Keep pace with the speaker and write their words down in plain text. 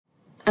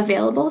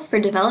Available for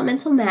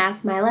developmental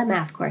math MyLab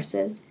math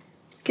courses,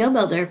 Skill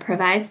Builder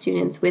provides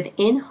students with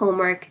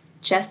in-homework,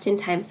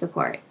 just-in-time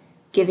support,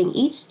 giving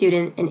each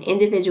student an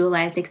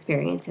individualized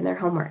experience in their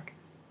homework.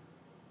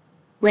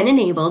 When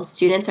enabled,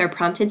 students are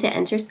prompted to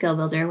enter Skill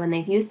Builder when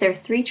they've used their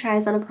 3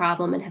 tries on a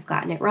problem and have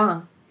gotten it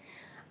wrong.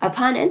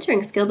 Upon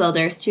entering Skill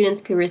Builder, students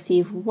could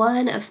receive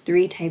one of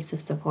 3 types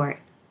of support.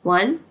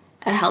 1,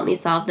 a Help Me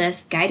Solve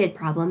This guided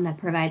problem that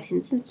provides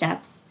hints and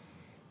steps.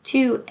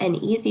 2, an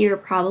easier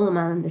problem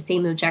on the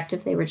same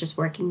objective they were just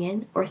working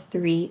in. Or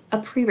 3, a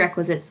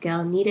prerequisite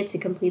skill needed to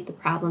complete the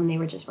problem they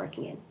were just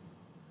working in.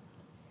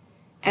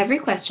 Every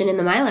question in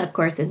the MyLab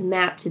course is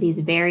mapped to these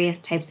various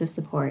types of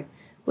support,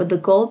 with the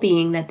goal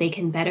being that they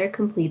can better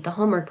complete the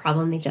homework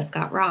problem they just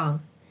got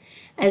wrong.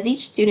 As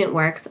each student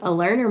works, a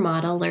learner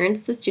model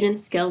learns the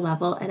student's skill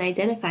level and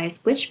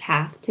identifies which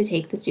path to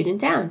take the student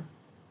down.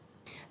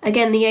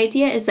 Again, the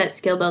idea is that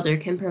Skill Builder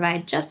can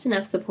provide just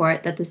enough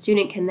support that the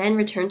student can then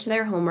return to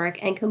their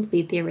homework and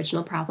complete the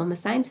original problem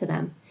assigned to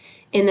them.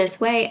 In this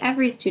way,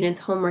 every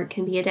student's homework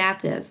can be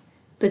adaptive,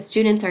 but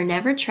students are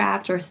never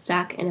trapped or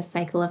stuck in a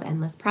cycle of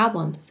endless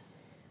problems.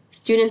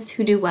 Students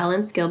who do well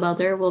in Skill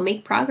Builder will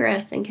make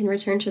progress and can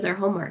return to their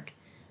homework,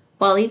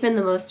 while even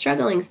the most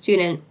struggling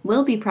student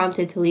will be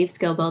prompted to leave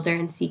Skill Builder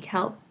and seek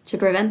help to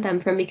prevent them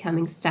from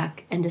becoming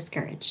stuck and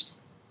discouraged.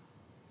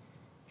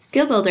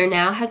 Skill Builder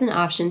now has an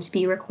option to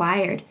be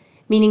required,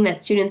 meaning that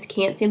students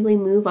can't simply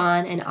move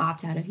on and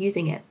opt out of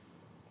using it.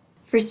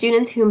 For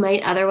students who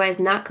might otherwise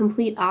not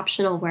complete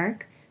optional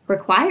work,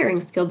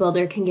 requiring Skill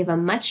Builder can give a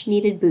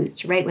much-needed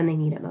boost right when they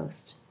need it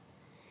most.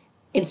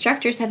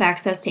 Instructors have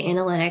access to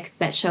analytics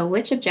that show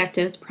which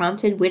objectives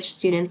prompted which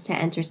students to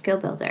enter Skill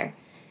Builder.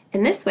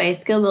 In this way,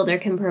 Skill Builder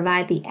can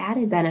provide the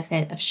added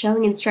benefit of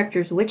showing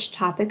instructors which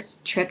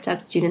topics tripped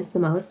up students the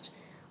most,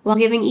 while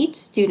giving each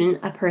student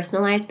a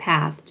personalized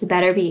path to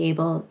better be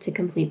able to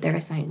complete their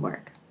assigned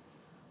work.